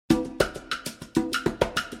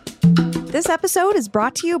This episode is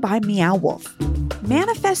brought to you by Meow Wolf.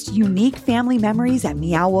 Manifest unique family memories at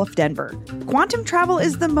Meow Wolf Denver. Quantum travel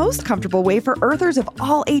is the most comfortable way for Earthers of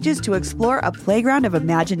all ages to explore a playground of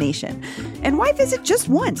imagination. And why visit just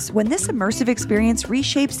once when this immersive experience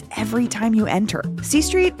reshapes every time you enter? C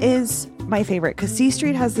Street is my favorite because C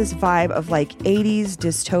Street has this vibe of like 80s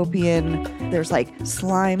dystopian. There's like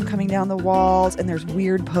slime coming down the walls and there's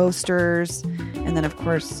weird posters. And then, of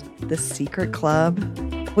course, the secret club.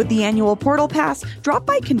 With the annual Portal Pass, drop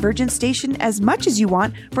by Convergence Station as much as you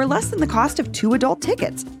want for less than the cost of 2 adult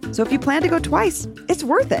tickets. So if you plan to go twice, it's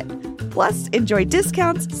worth it. Plus, enjoy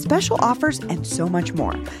discounts, special offers, and so much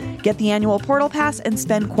more. Get the annual Portal Pass and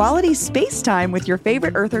spend quality space time with your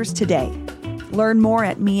favorite Earthers today. Learn more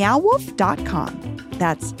at meowwolf.com.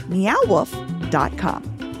 That's meowwolf.com.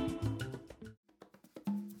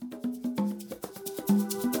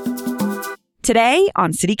 Today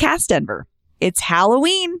on CityCast Denver. It's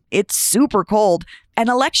Halloween, it's super cold, and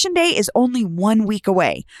Election Day is only 1 week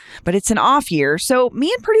away. But it's an off year, so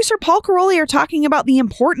me and producer Paul Caroli are talking about the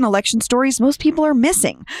important election stories most people are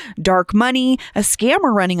missing. Dark money, a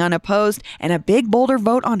scammer running unopposed, and a big Boulder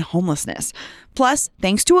vote on homelessness. Plus,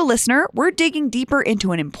 thanks to a listener, we're digging deeper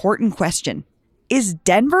into an important question. Is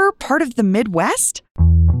Denver part of the Midwest?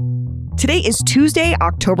 Today is Tuesday,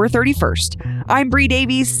 October 31st. I'm Bree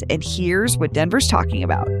Davies, and here's what Denver's talking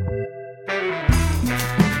about.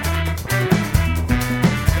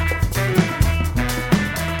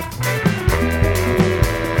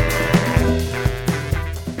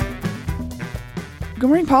 Good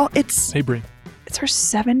morning, Paul. Hey, Bree. It's our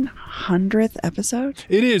 700th episode.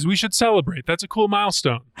 It is. We should celebrate. That's a cool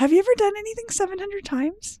milestone. Have you ever done anything 700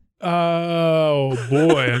 times? Oh,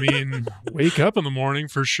 boy. I mean, wake up in the morning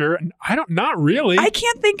for sure. Not really. I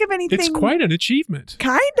can't think of anything. It's quite an achievement.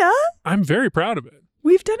 Kinda. I'm very proud of it.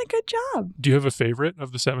 We've done a good job. Do you have a favorite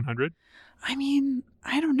of the 700? I mean,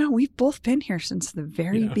 I don't know. We've both been here since the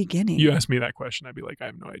very beginning. You asked me that question, I'd be like, I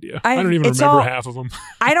have no idea. I don't even remember half of them.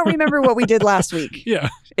 I don't remember what we did last week. Yeah.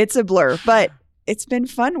 It's a blur, but it's been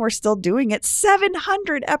fun. We're still doing it.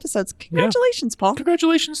 700 episodes. Congratulations, Paul.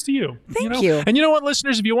 Congratulations to you. Thank you. And you know what,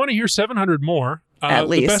 listeners? If you want to hear 700 more, at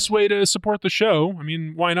least, the best way to support the show, I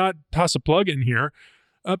mean, why not toss a plug in here?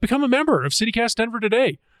 Become a member of CityCast Denver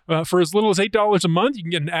today. For as little as $8 a month, you can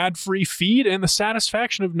get an ad-free feed and the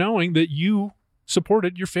satisfaction of knowing that you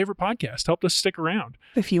supported your favorite podcast, helped us stick around.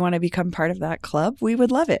 If you want to become part of that club, we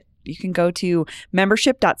would love it. You can go to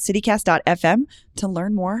membership.citycast.fm to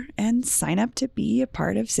learn more and sign up to be a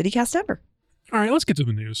part of CityCast Denver. All right, let's get to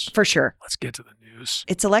the news. For sure. Let's get to the news.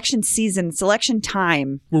 It's election season. It's election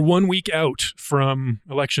time. We're 1 week out from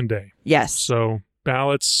Election Day. Yes. So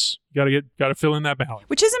ballots, got to fill in that ballot.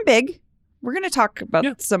 Which isn't big. We're going to talk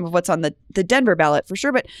about some of what's on the Denver ballot for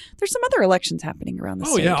sure, but there's some other elections happening around the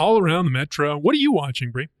state. Oh, yeah, all around the metro. What are you watching,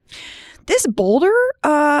 Bree? This Boulder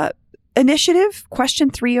initiative, question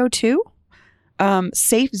 302,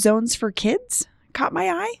 safe zones for kids, caught my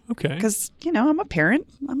eye. Okay. Because, I'm a parent.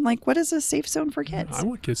 I'm like, what is a safe zone for kids? I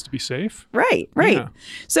want kids to be safe. Right. Yeah.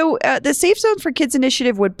 So the Safe Zone for Kids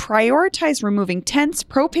initiative would prioritize removing tents,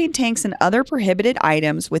 propane tanks, and other prohibited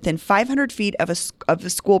items within 500 feet of a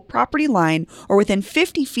school property line or within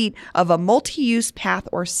 50 feet of a multi-use path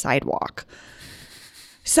or sidewalk.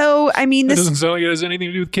 So, I mean, this doesn't sound like it has anything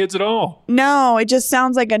to do with kids at all. No, it just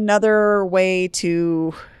sounds like another way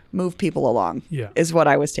to move people along. Yeah. Is what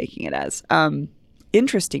I was taking it as.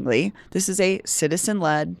 Interestingly, this is a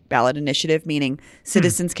citizen-led ballot initiative, meaning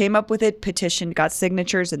citizens came up with it, petitioned, got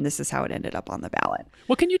signatures, and this is how it ended up on the ballot.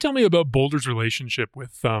 What can you tell me about Boulder's relationship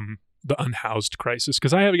with the unhoused crisis?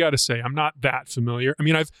 Because I have got to say, I'm not that familiar. I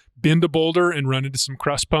mean, I've been to Boulder and run into some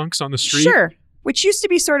crust punks on the street. Sure. Which used to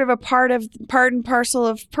be sort of a part and parcel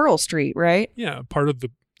of Pearl Street, right? Yeah, part of the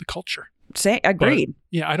culture. Agreed. But,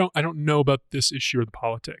 yeah, I don't know about this issue or the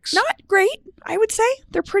politics. Not great, I would say.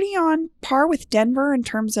 They're pretty on par with Denver in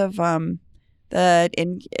terms of the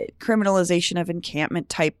criminalization of encampment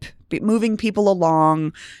type, moving people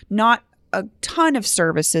along, not a ton of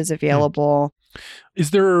services available.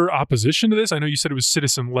 Is there opposition to this? I know you said it was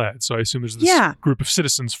citizen-led, so I assume there's this group of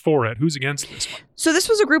citizens for it. Who's against this one? So this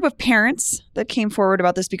was a group of parents that came forward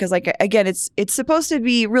about this because, again, it's supposed to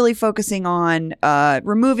be really focusing on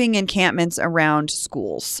removing encampments around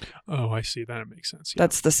schools. Oh, I see. That makes sense. Yeah.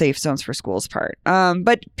 That's the safe zones for schools part.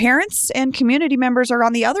 But parents and community members are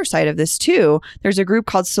on the other side of this, too. There's a group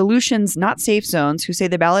called Solutions Not Safe Zones who say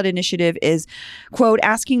the ballot initiative is, quote,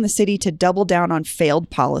 asking the city to double down on failed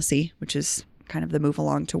policy, which is kind of the move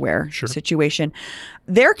along to where situation.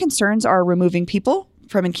 Their concerns are removing people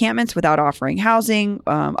from encampments without offering housing,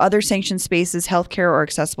 other sanctioned spaces, healthcare, or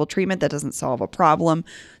accessible treatment. That doesn't solve a problem.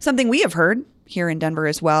 Something we have heard here in Denver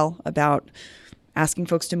as well about asking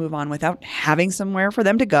folks to move on without having somewhere for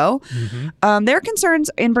them to go. Their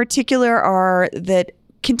concerns in particular are that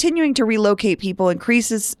continuing to relocate people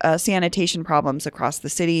increases sanitation problems across the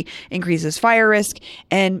city, increases fire risk,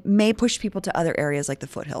 and may push people to other areas like the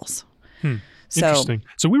foothills. Interesting.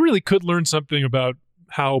 So we really could learn something about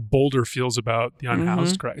how Boulder feels about the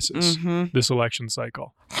unhoused crisis this election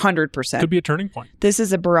cycle. 100%. Could be a turning point. This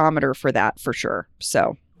is a barometer for that, for sure.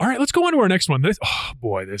 So, all right, let's go on to our next one. This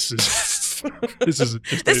is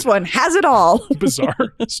this one has it all.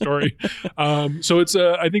 Bizarre story. So it's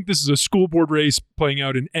I think this is a school board race playing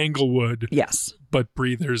out in Englewood. Yes. But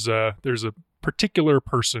Bree, there's a particular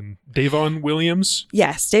person, Davon Williams.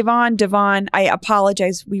 Yes, Devon. I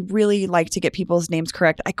apologize. We really like to get people's names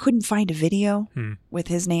correct. I couldn't find a video with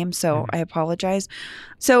his name, so I apologize.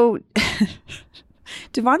 So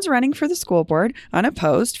Devon's running for the school board,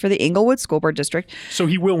 unopposed, for the Englewood School Board District. So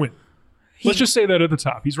he will win. Let's just say that at the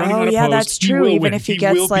top. He's running unopposed. Yeah, that's true. Even if he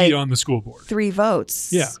gets will be on the school board. 3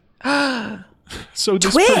 votes. Yeah. So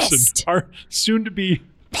this person, our soon-to-be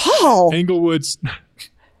Paul Englewood's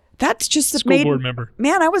that's just school board member.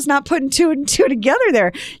 Man, I was not putting 2 and 2 together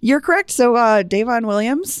there. You're correct. So Devon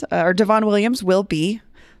Williams will be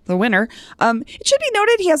the winner. It should be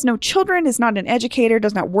noted he has no children, is not an educator,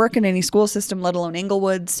 does not work in any school system, let alone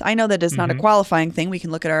Englewood's. I know that is not a qualifying thing. We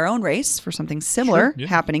can look at our own race for something similar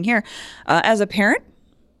happening here. As a parent,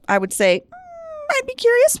 I would say, I'd be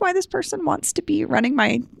curious why this person wants to be running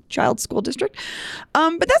my child's school district.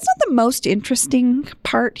 But that's not the most interesting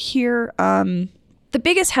part here. The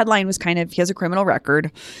biggest headline was kind of, he has a criminal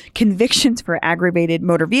record, convictions for aggravated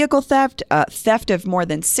motor vehicle theft, theft of more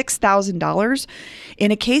than $6,000 in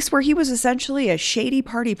a case where he was essentially a shady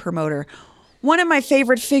party promoter. One of my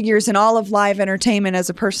favorite figures in all of live entertainment as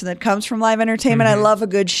a person that comes from live entertainment. I love a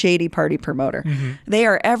good shady party promoter. They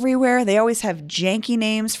are everywhere. They always have janky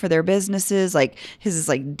names for their businesses. Like his is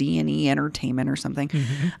like D&E Entertainment or something.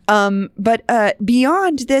 But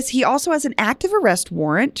beyond this, he also has an active arrest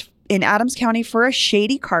warrant in Adams County for a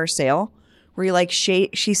shady car sale where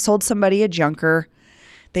she sold somebody a junker.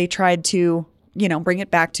 They tried to, bring it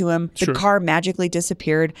back to him. The car magically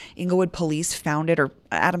disappeared. Englewood police found it, or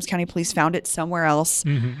Adams County police found it somewhere else.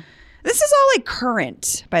 This is all like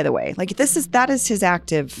current, by the way. Like that is his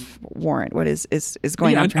active warrant. What is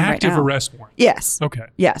going on for him right now? An active arrest warrant. Yes. Okay.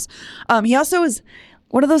 Yes. He also is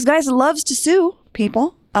one of those guys that loves to sue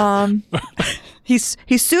people. He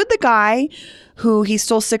sued the guy who he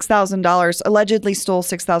stole $6,000, allegedly stole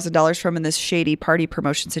 $6,000 from in this shady party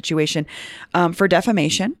promotion situation, for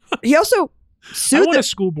defamation. He also sued. I want a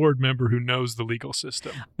school board member who knows the legal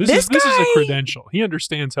system. This is a credential. He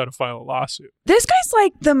understands how to file a lawsuit. This guy's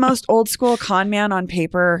like the most old school con man on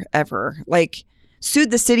paper ever. Like, sued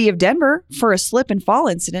the city of Denver for a slip and fall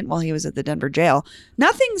incident while he was at the Denver jail.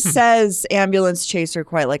 Nothing says ambulance chaser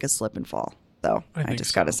quite like a slip and fall, though. I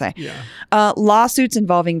just got to say. Yeah. Lawsuits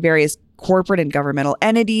involving various corporate and governmental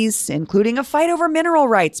entities, including a fight over mineral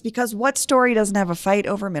rights, because what story doesn't have a fight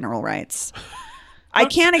over mineral rights? I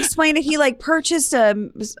can't explain it. He purchased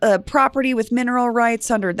a property with mineral rights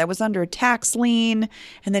that was under a tax lien,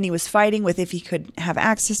 and then he was fighting with if he could have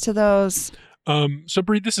access to those. So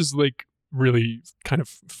Bree, this is really kind of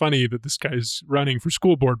funny that this guy's running for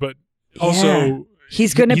school board, but also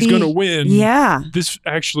he's going to win. Yeah. This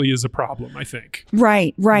actually is a problem, I think.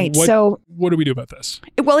 Right. What do we do about this?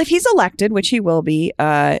 Well, if he's elected, which he will be,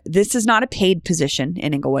 this is not a paid position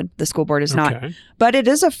in Englewood. The school board is not. But it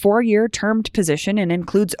is a 4-year termed position and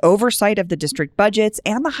includes oversight of the district budgets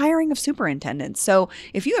and the hiring of superintendents. So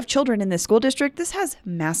if you have children in this school district, this has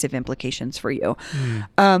massive implications for you.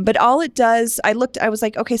 But all it does, I was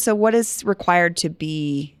like, okay, so what is required to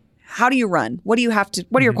be... How do you run? What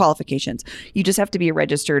are your qualifications? You just have to be a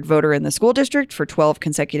registered voter in the school district for 12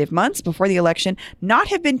 consecutive months before the election, not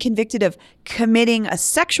have been convicted of committing a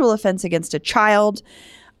sexual offense against a child.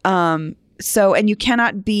 And you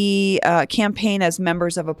cannot be campaign as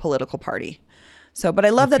members of a political party. But I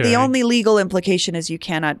love that the only legal implication is you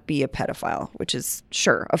cannot be a pedophile, which is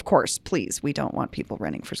sure, of course, please. We don't want people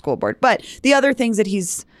running for school board. But the other things that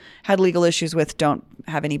he's had legal issues with don't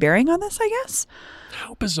have any bearing on this, I guess.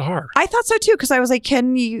 How bizarre. I thought so too, because I was like,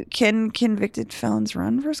 can convicted felons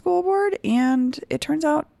run for school board? And it turns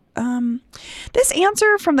out this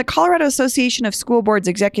answer from the Colorado Association of School Boards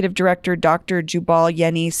Executive Director, Dr. Jubal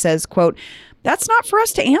Yeni, says, quote, "That's not for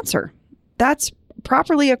us to answer. That's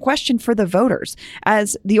properly a question for the voters,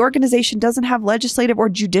 as the organization doesn't have legislative or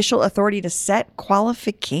judicial authority to set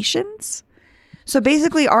qualifications." So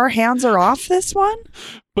basically our hands are off this one?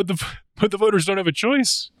 But the voters don't have a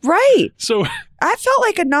choice. Right. So I felt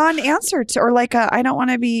like a non-answer to, or like I don't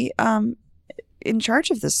want to be in charge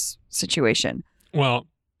of this situation. Well,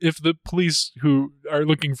 if the police who are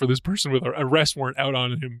looking for this person with an arrest warrant out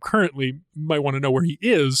on him currently might want to know where he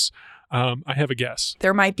is, I have a guess.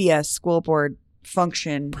 There might be a school board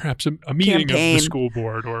function, perhaps a meeting campaign. Of the school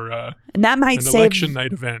board or and that might an save, election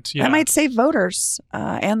night event. Yeah. That might save voters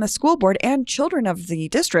and the school board and children of the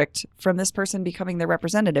district from this person becoming their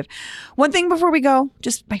representative. One thing before we go,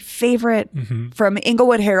 just my favorite from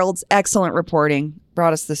Inglewood Herald's excellent reporting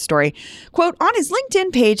brought us this story. Quote, on his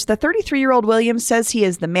LinkedIn page, the 33-year-old Williams says he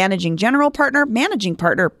is the managing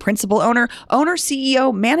partner, principal owner,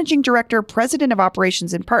 CEO, managing director, president of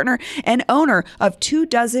operations and partner, and owner of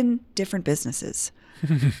 24 different businesses.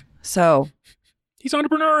 So he's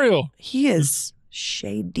entrepreneurial. He is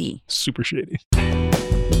shady. Super shady.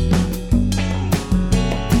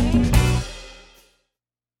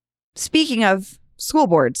 Speaking of school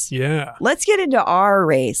boards. Yeah. Let's get into our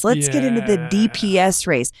race. Let's get into the DPS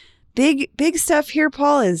race. Big stuff here,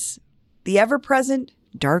 Paul, is the ever-present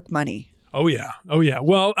dark money. Oh, yeah.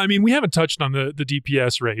 Well, I mean, we haven't touched on the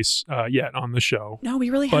DPS race yet on the show. No,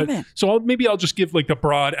 we really haven't. So maybe I'll just give like the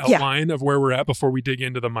broad outline of where we're at before we dig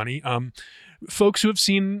into the money. Folks who have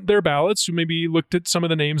seen their ballots, who maybe looked at some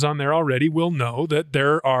of the names on there already, will know that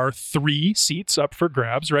there are 3 seats up for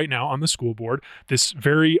grabs right now on the school board. This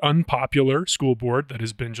very unpopular school board that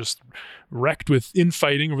has been just wrecked with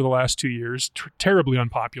infighting over the last 2 years, terribly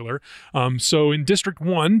unpopular. So in District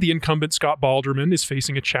 1, the incumbent Scott Balderman is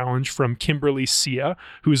facing a challenge from Kimberly Sia,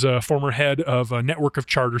 who's a former head of a network of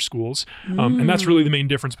charter schools. And that's really the main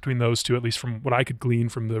difference between those two, at least from what I could glean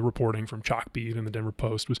from the reporting from Chalkbeat and the Denver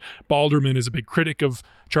Post, was Balderman is a big critic of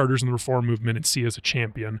charters and the reform movement, and Sia is a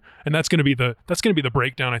champion. And that's going to be the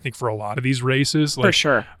breakdown, I think, for a lot of these races. For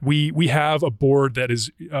sure. We have a board that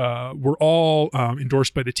is we're all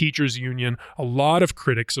endorsed by the teachers union. A lot of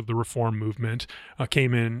critics of the reform movement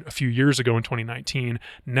came in a few years ago in 2019.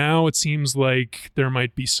 Now it seems like there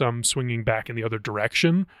might be some swinging back in the other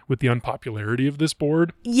direction with the unpopularity of this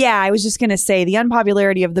board. Yeah, I was just going to say the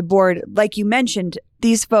unpopularity of the board, like you mentioned,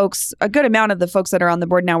 these folks, a good amount of the folks that are on the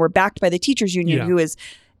board now were backed by the teachers union, who is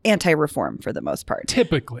anti-reform for the most part.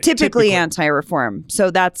 Typically anti-reform. So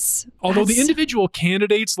that's... Although the individual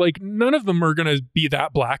candidates, like none of them are going to be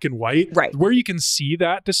that black and white. Right. Where you can see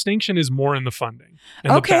that distinction is more in the funding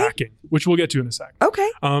and the backing, which we'll get to in a sec. Okay.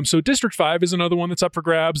 So District 5 is another one that's up for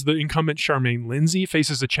grabs. The incumbent Charmaine Lindsay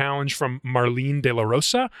faces a challenge from Marlene De La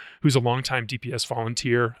Rosa, who's a longtime DPS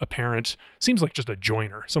volunteer, a parent, seems like just a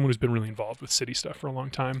joiner, someone who's been really involved with city stuff for a long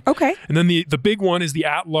time. Okay. And then the big one is the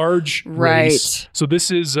at-large race. So this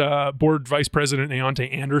is Board Vice President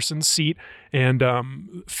Aonte Anderson's seat, and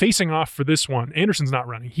facing off for this one, Anderson's not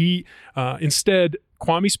running. He instead,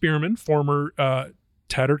 Kwame Spearman, former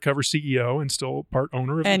Tattered Cover CEO and still part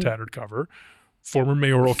owner of the Tattered Cover, former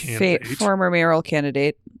mayoral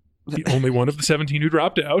candidate. The only one of the 17 who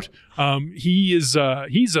dropped out. He's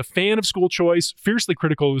a fan of school choice, fiercely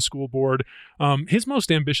critical of the school board. His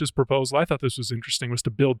most ambitious proposal, I thought this was interesting, was to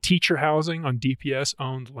build teacher housing on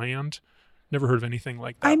DPS-owned land. Never heard of anything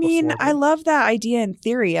like that before, I love that idea in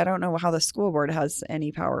theory. I don't know how the school board has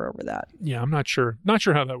any power over that. Yeah, I'm not sure. Not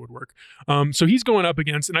sure how that would work. So he's going up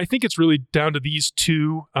against, and I think it's really down to these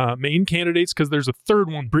 2 main candidates, because there's a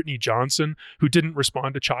third one, Brittany Johnson, who didn't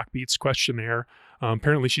respond to Chalkbeat's questionnaire.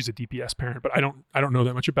 Apparently she's a DPS parent, but I don't know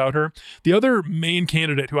that much about her. The other main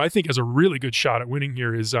candidate who I think has a really good shot at winning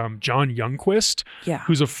here is John Youngquist,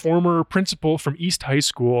 who's a former principal from East High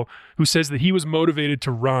School, who says that he was motivated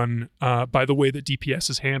to run by the way that DPS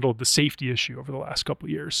has handled the safety issue over the last couple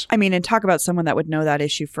of years. I mean, and talk about someone that would know that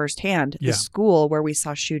issue firsthand, the school where we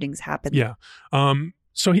saw shootings happen. Yeah.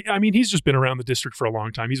 So he's just been around the district for a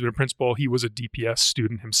long time. He's been a principal. He was a DPS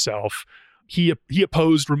student himself. He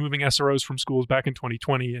opposed removing SROs from schools back in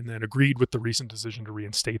 2020 and then agreed with the recent decision to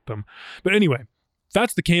reinstate them. But anyway,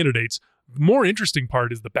 that's the candidates. The more interesting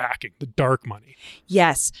part is the backing, the dark money.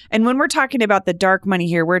 Yes. And when we're talking about the dark money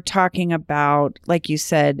here, we're talking about, like you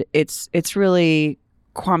said, it's really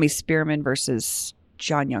Kwame Spearman versus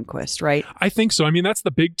John Youngquist, right? I think so. I mean, that's the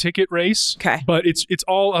big ticket race. Okay. But it's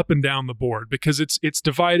all up and down the board because it's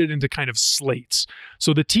divided into kind of slates.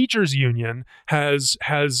 So the teachers union has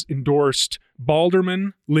endorsed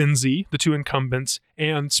Balderman, Lindsay, the 2 incumbents,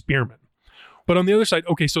 and Spearman. But on the other side,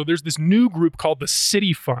 so there's this new group called the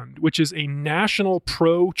City Fund, which is a national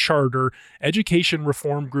pro-charter education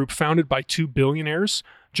reform group founded by 2 billionaires,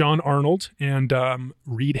 John Arnold and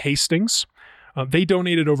Reed Hastings. They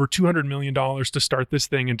donated over $200 million to start this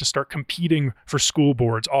thing and to start competing for school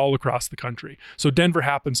boards all across the country. So Denver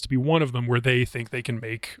happens to be one of them where they think they can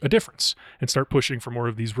make a difference and start pushing for more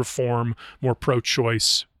of these reform, more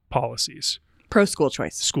pro-choice policies. Pro-school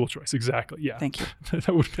choice. School choice, exactly. Yeah. Thank you.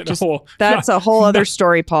 That would have been That's a whole other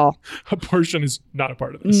story, Paul. Abortion is not a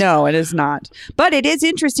part of this. No, it is not. But it is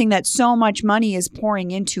interesting that so much money is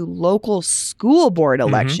pouring into local school board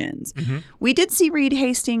elections. Mm-hmm. We did see Reed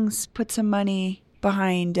Hastings put some money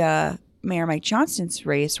behind Mayor Mike Johnston's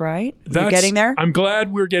race, right? You're getting there? I'm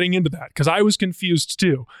glad we're getting into that because I was confused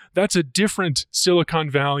too. That's a different Silicon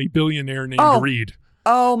Valley billionaire named Reed.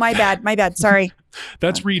 Oh, my bad. Sorry.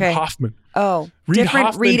 That's Reid Hoffman. Oh, Reid different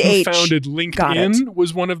Hoffman, Reed who H. founded LinkedIn,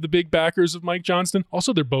 was one of the big backers of Mike Johnston.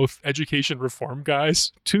 Also, they're both education reform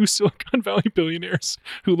guys. Two Silicon Valley billionaires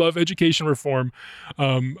who love education reform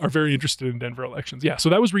are very interested in Denver elections. Yeah, so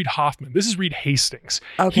that was Reid Hoffman. This is Reed Hastings.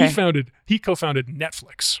 Okay. He co-founded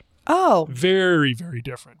Netflix. Oh. Very, very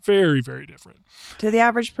different. Very, very different. To the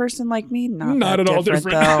average person like me, not at all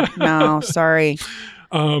different. Though. No, sorry.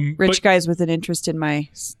 Rich guys with an interest in my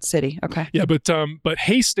city. Okay. Yeah, but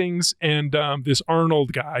Hastings and this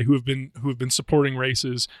Arnold guy who have been supporting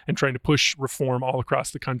races and trying to push reform all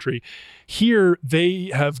across the country. Here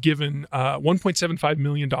they have given $1.75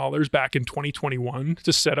 million back in 2021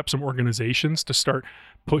 to set up some organizations to start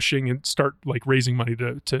pushing and start like raising money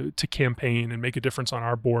to campaign and make a difference on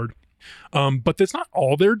our board. But that's not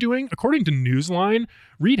all they're doing. According to Newsline,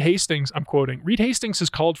 Reed Hastings, I'm quoting, Reed Hastings has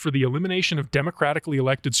called for the elimination of democratically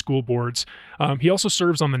elected school boards. He also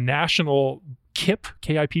serves on the national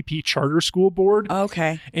KIPP charter school board.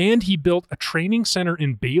 Okay. And he built a training center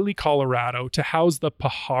in Bailey, Colorado to house the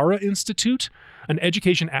Pahara Institute, an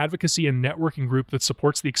education advocacy and networking group that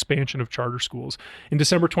supports the expansion of charter schools. In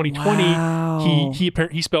December 2020, wow.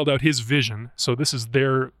 he spelled out his vision. So this is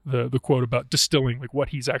the quote about distilling like what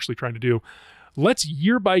he's actually trying to do. Let's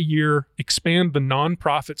year by year expand the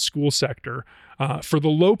nonprofit school sector. For the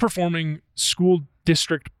low-performing school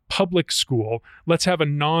district public school, let's have a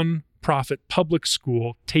nonprofit public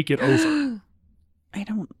school take it over.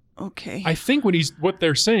 Okay. I think what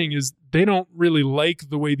they're saying is they don't really like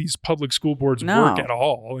the way these public school boards work at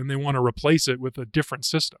all, and they want to replace it with a different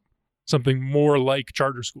system, something more like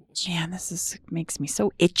charter schools. Man, makes me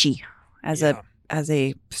so itchy as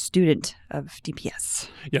a student of DPS.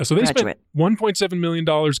 Yeah, so they spent $1.7 million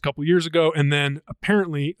a couple years ago, and then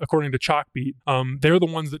apparently, according to Chalkbeat, they're the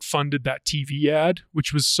ones that funded that TV ad,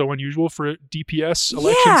 which was so unusual for a DPS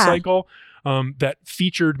election cycle. That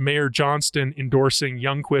featured Mayor Johnston endorsing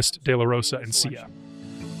Youngquist, De La Rosa, and Sia.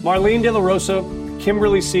 Marlene De La Rosa,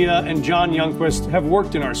 Kimberly Sia, and John Youngquist have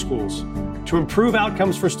worked in our schools to improve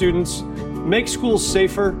outcomes for students, make schools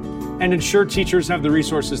safer, and ensure teachers have the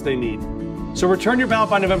resources they need. So return your ballot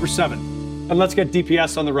by November 7th, and let's get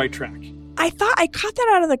DPS on the right track. I thought I caught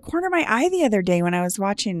that out of the corner of my eye the other day when I was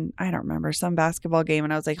watching, I don't remember, some basketball game,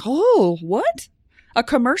 and I was like, oh, what? A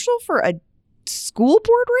commercial for a school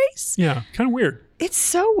board race? Yeah, kind of weird. It's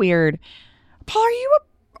so weird. Paul,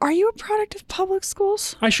 are you a product of public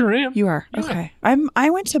schools? I sure am. You are? Yeah. Okay. I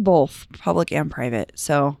went to both public and private,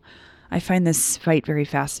 so I find this fight very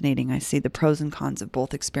fascinating. I see the pros and cons of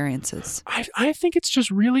both experiences. I think it's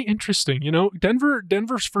just really interesting. You know, Denver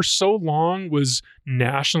for so long was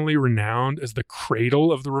nationally renowned as the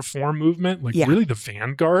cradle of the reform movement, really the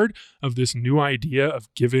vanguard of this new idea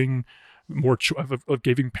of giving of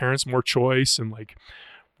giving parents more choice and like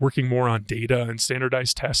working more on data and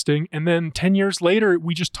standardized testing. And then 10 years later,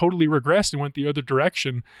 we just totally regressed and went the other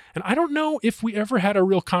direction. And I don't know if we ever had a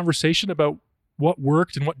real conversation about what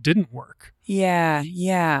worked and what didn't work. Yeah.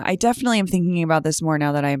 I definitely am thinking about this more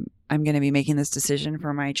now that I'm going to be making this decision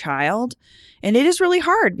for my child. And it is really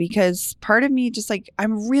hard because part of me just like,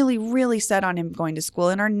 I'm really, really set on him going to school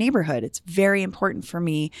in our neighborhood. It's very important for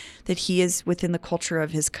me that he is within the culture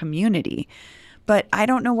of his community. But I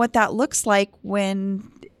don't know what that looks like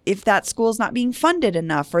if that school's not being funded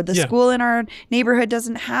enough or the school in our neighborhood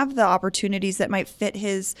doesn't have the opportunities that might fit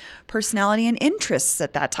his personality and interests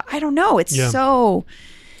at that time. I don't know. It's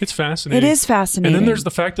fascinating. It is fascinating. And then there's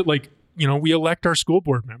the fact that we elect our school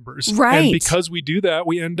board members. Right. And because we do that,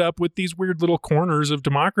 we end up with these weird little corners of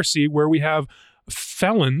democracy where we have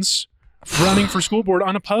felons running for school board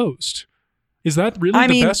unopposed. Is that really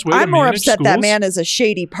the best way to manage schools? I'm more upset that man is a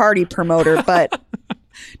shady party promoter, but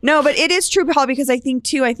no, but it is true, Paul, because I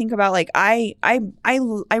think about like I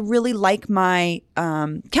really like my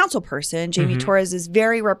council person. Jamie Torres is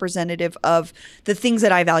very representative of the things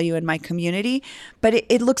that I value in my community, but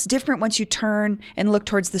it looks different once you turn and look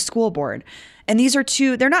towards the school board. And these are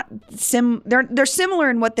two, they're not they're similar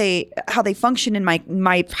in how they function in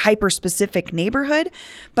my hyper specific neighborhood,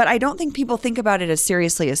 but I don't think people think about it as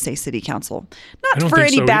seriously as, say, city council. Not for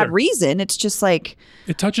any bad reason. It's just like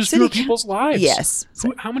it touches fewer people's lives. Yes.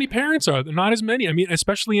 How many parents are there? Not as many. I mean,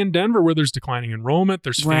 especially in Denver where there's declining enrollment,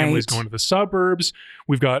 there's families going to the suburbs.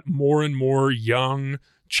 We've got more and more young,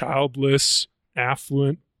 childless,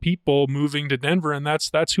 affluent people moving to Denver, and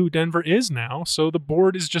that's who Denver is now. So the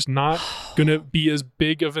board is just not going to be as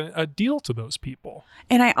big of a deal to those people.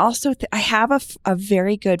 And I also I have a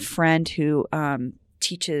very good friend who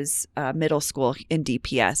teaches middle school in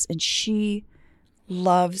DPS, and she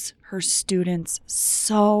loves her students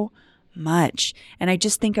so much. And I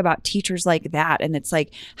just think about teachers like that, and it's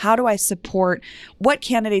like, how do I support, what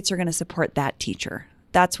candidates are going to support that teacher?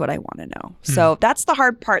 That's what I want to know. So that's the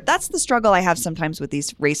hard part. That's the struggle I have sometimes with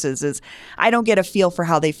these races is I don't get a feel for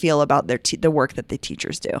how they feel about the work that the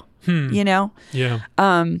teachers do. You know? Yeah.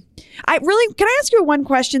 Can I ask you one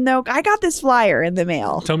question though? I got this flyer in the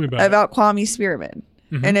mail. Tell me about Kwame Spearman.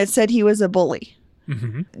 And it said he was a bully.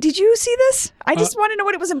 Did you see this? I just want to know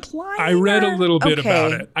what it was implying. I read a little bit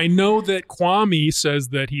about it. I know that Kwame says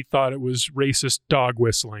that he thought it was racist dog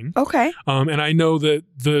whistling. Okay. And I know that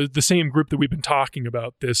the same group that we've been talking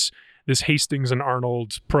about, this Hastings and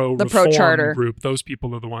Arnold pro-reform charter group, those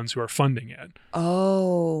people are the ones who are funding it.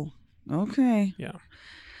 Oh, okay. Yeah.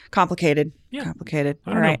 Complicated. Yeah. Complicated.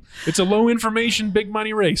 All right. It's a low information, big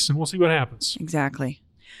money race, and we'll see what happens. Exactly.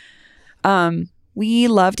 We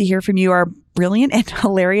love to hear from you, our brilliant and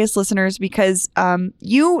hilarious listeners, because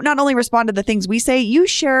you not only respond to the things we say, you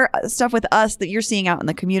share stuff with us that you're seeing out in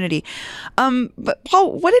the community. But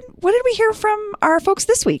Paul, what did we hear from our folks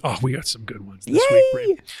this week? Oh, we got some good ones this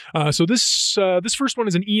week, Brie. So this first one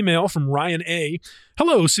is an email from Ryan A.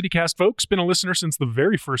 Hello, CityCast folks. Been a listener since the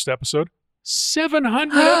very first episode.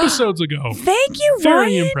 700 episodes ago. Thank you, Ryan.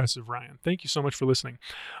 Very impressive, Ryan. Thank you so much for listening.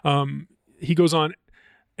 He goes on,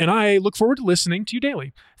 and I look forward to listening to you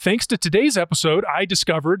daily. Thanks to today's episode, I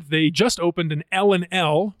discovered they just opened an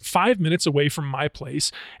L&L 5 minutes away from my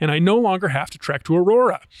place, and I no longer have to trek to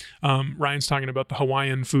Aurora. Ryan's talking about the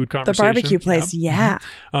Hawaiian food conversation. The barbecue place, yeah.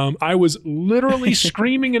 I was literally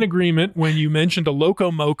screaming in agreement when you mentioned a Loco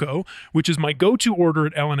Moco, which is my go-to order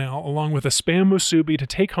at L&L, along with a Spam Musubi to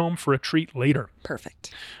take home for a treat later.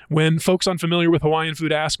 Perfect. When folks unfamiliar with Hawaiian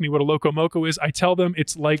food ask me what a Loco Moco is, I tell them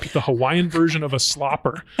it's like the Hawaiian version of a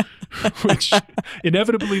slopper, which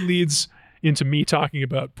inevitably leads into me talking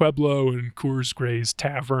about Pueblo and Coors Gray's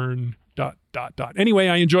Tavern, ... Anyway,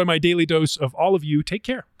 I enjoy my daily dose of all of you. Take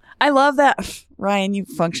care. I love that. Ryan, you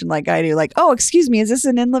function like I do. Like, oh, excuse me, is this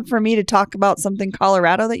an inlet for me to talk about something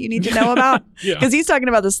Colorado that you need to know about? Because he's talking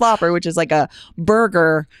about the slopper, which is like a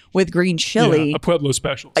burger with green chili. Yeah, a Pueblo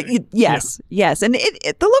specialty. Yes. And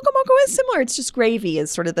the Loco Moco is similar. It's just gravy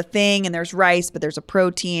is sort of the thing, and there's rice, but there's a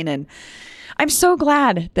protein. And I'm so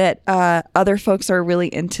glad that other folks are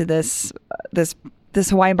really into this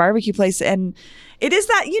Hawaiian barbecue place. And it is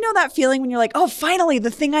that, that feeling when you're like, oh, finally,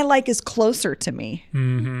 the thing I like is closer to me.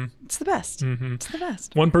 Mm-hmm. It's the best. Mm-hmm. It's the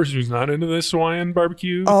best. One person who's not into this Hawaiian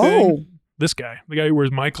barbecue thing, this guy, the guy who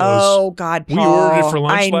wears my clothes. Oh, God, Paul. We ordered it for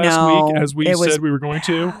lunch last week, as we said we were going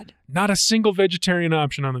to. Not a single vegetarian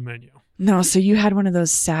option on the menu. No, so you had one of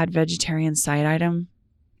those sad vegetarian side item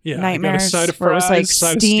nightmares. I got a side of fries, a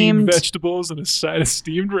side of steamed vegetables, and a side of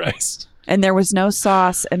steamed rice. And there was no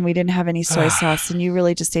sauce, and we didn't have any soy sauce, and you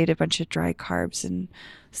really just ate a bunch of dry carbs and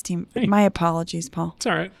steam. Hey. My apologies, Paul. It's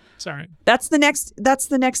all right. It's all right. That's the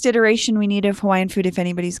next iteration we need of Hawaiian food. If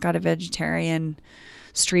anybody's got a vegetarian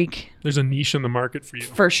streak, there's a niche in the market for you.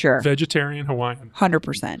 For sure. Vegetarian Hawaiian.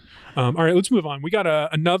 100%. All right, let's move on. We got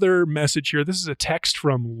another message here. This is a text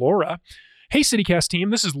from Laura. Hey, CityCast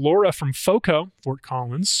team. This is Laura from FOCO, Fort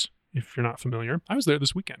Collins. If you're not familiar, I was there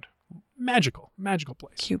this weekend. Magical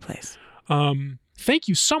place. Cute place. Thank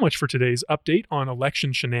you so much for today's update on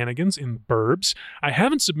election shenanigans in the burbs. I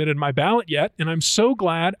haven't submitted my ballot yet, and I'm so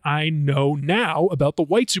glad I know now about the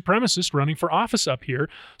white supremacist running for office up here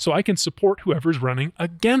so I can support whoever's running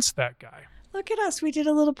against that guy. Look at us. We did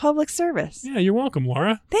a little public service. Yeah, you're welcome,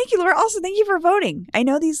 Laura. Thank you, Laura. Also, thank you for voting. I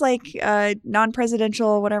know these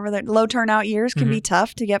non-presidential, whatever, low turnout years can be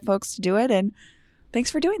tough to get folks to do it, and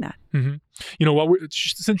thanks for doing that. Mm-hmm.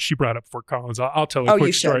 Since she brought up Fort Collins, I'll tell a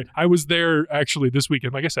quick story. I was there actually this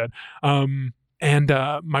weekend, like I said, and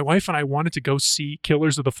my wife and I wanted to go see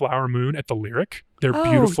Killers of the Flower Moon at the Lyric. Their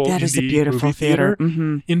beautiful that is a beautiful movie theater.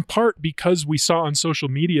 Mm-hmm. In part because we saw on social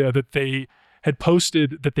media that they had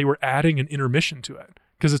posted that they were adding an intermission to it.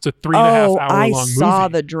 because it's a 3.5 hour I long movie. saw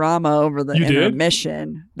the drama over the You did?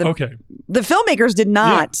 intermission. Okay. The filmmakers did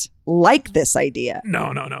not like this idea.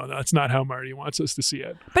 No. That's not how Marty wants us to see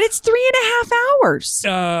it. But it's 3.5 hours.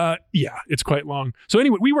 Yeah, it's quite long. So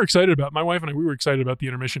anyway, my wife and I, we were excited about the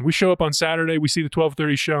intermission. We show up on Saturday. We see the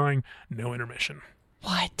 12:30 showing. No intermission.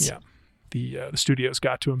 What? Yeah. The studios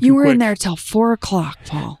got to him You too were quick. in there till 4 o'clock,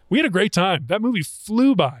 Paul. We had a great time. That movie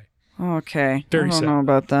flew by. Okay. Very I don't sad. know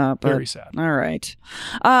about that. But Very sad. All right.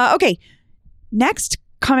 Okay. Next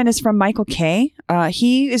comment is from Michael K.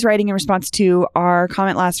 He is writing in response to our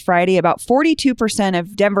comment last Friday. About 42% of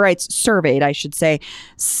Denverites surveyed, I should say,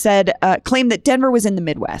 claimed that Denver was in the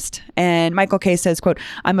Midwest. And Michael K says, quote,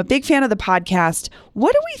 "I'm a big fan of the podcast.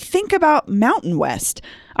 What do we think about Mountain West?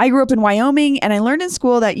 I grew up in Wyoming, and I learned in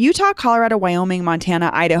school that Utah, Colorado, Wyoming, Montana,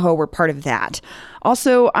 Idaho were part of that.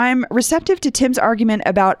 Also, I'm receptive to Tim's argument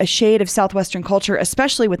about a shade of Southwestern culture,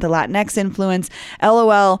 especially with the Latinx influence.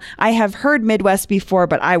 LOL, I have heard Midwest before,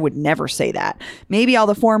 but I would never say that. Maybe all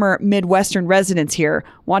the former Midwestern residents here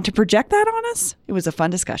want to project that on us? It was a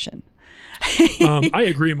fun discussion." I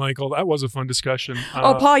agree, Michael. That was a fun discussion.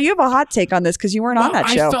 Paul, you have a hot take on this because you weren't on that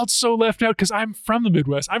show. I felt so left out because I'm from the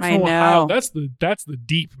Midwest. I'm from Ohio. That's the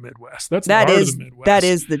deep Midwest. That's the heart of the Midwest. That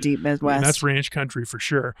is the deep Midwest. And that's ranch country for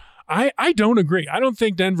sure. I don't agree. I don't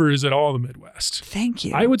think Denver is at all the Midwest. Thank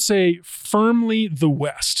you. I would say firmly the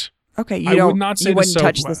West. Okay, I would not say the Southwest.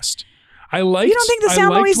 Touch this. You don't think the San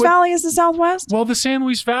Luis Valley is the Southwest? Well, the San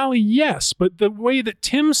Luis Valley, yes. But the way that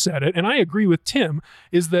Tim said it, and I agree with Tim,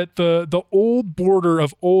 is that the old border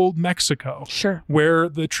of old Mexico, sure, where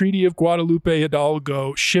the Treaty of Guadalupe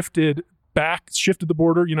Hidalgo shifted the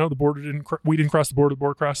border, the border we didn't cross the border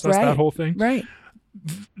crossed us, that whole thing. Right.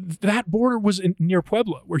 That border was near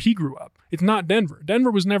Puebla, where he grew up. It's not Denver.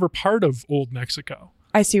 Denver was never part of old Mexico.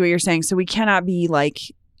 I see what you're saying. So we cannot be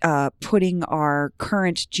putting our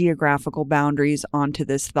current geographical boundaries onto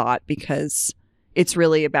this thought because it's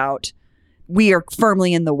really about we are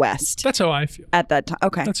firmly in the West. That's how I feel. At that time.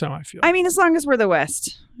 Okay. That's how I feel. I mean, as long as we're the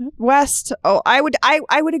West. I would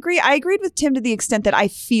agree. I agreed with Tim to the extent that I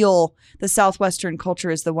feel the Southwestern culture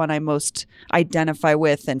is the one I most identify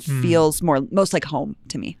with and feels most like home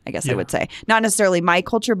to me, I guess I would say. Not necessarily my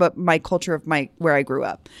culture, but my culture of where I grew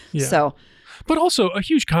up. Yeah. So but also a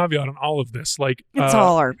huge caveat on all of this, it's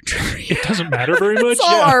all arbitrary. It doesn't matter very much. It's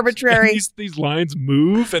all arbitrary. These lines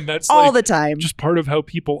move, and that's all the time. Just part of how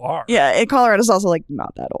people are. Yeah, and Colorado's also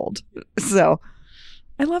not that old, so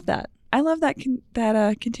I love that. I love that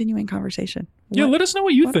continuing conversation. Let us know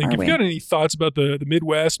what you think. If you've got any thoughts about the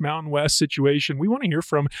Midwest, Mountain West situation, we want to hear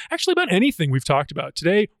from actually about anything we've talked about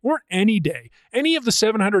today or any day, any of the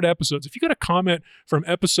 700 episodes. If you got a comment from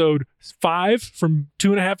episode 5 from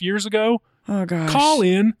 2.5 years ago. Oh, gosh. Call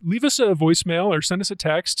in, leave us a voicemail or send us a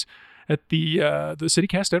text at the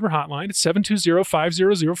CityCast Denver hotline. It's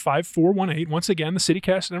 720-500-5418. Once again, the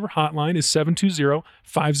CityCast Denver hotline is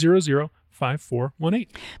 720-500-5418.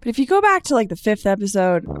 But if you go back to the 5th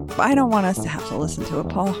episode, I don't want us to have to listen to it,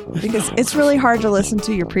 Paul, because it's really hard to listen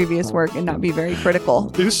to your previous work and not be very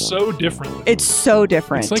critical. It's so different. It's so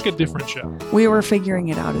different. It's like a different show. We were figuring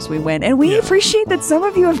it out as we went, and we appreciate that some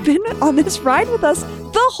of you have been on this ride with us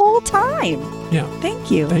the whole time. Yeah. Thank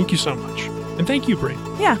you. Thank you so much. And thank you, Bree.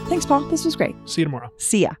 Yeah. Thanks, Paul. This was great. See you tomorrow.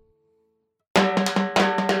 See ya.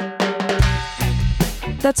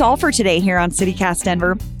 That's all for today here on CityCast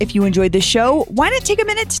Denver. If you enjoyed the show, why not take a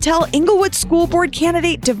minute to tell Inglewood School Board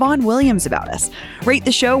candidate Devon Williams about us? Rate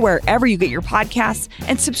the show wherever you get your podcasts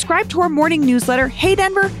and subscribe to our morning newsletter, Hey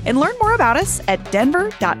Denver, and learn more about us at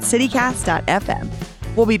denver.citycast.fm.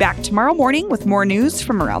 We'll be back tomorrow morning with more news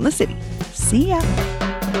from around the city. See ya.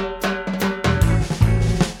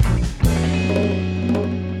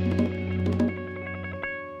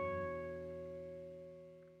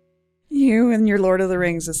 You and your Lord of the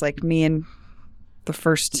Rings is like me and the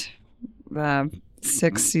first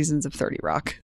 6 seasons of 30 Rock.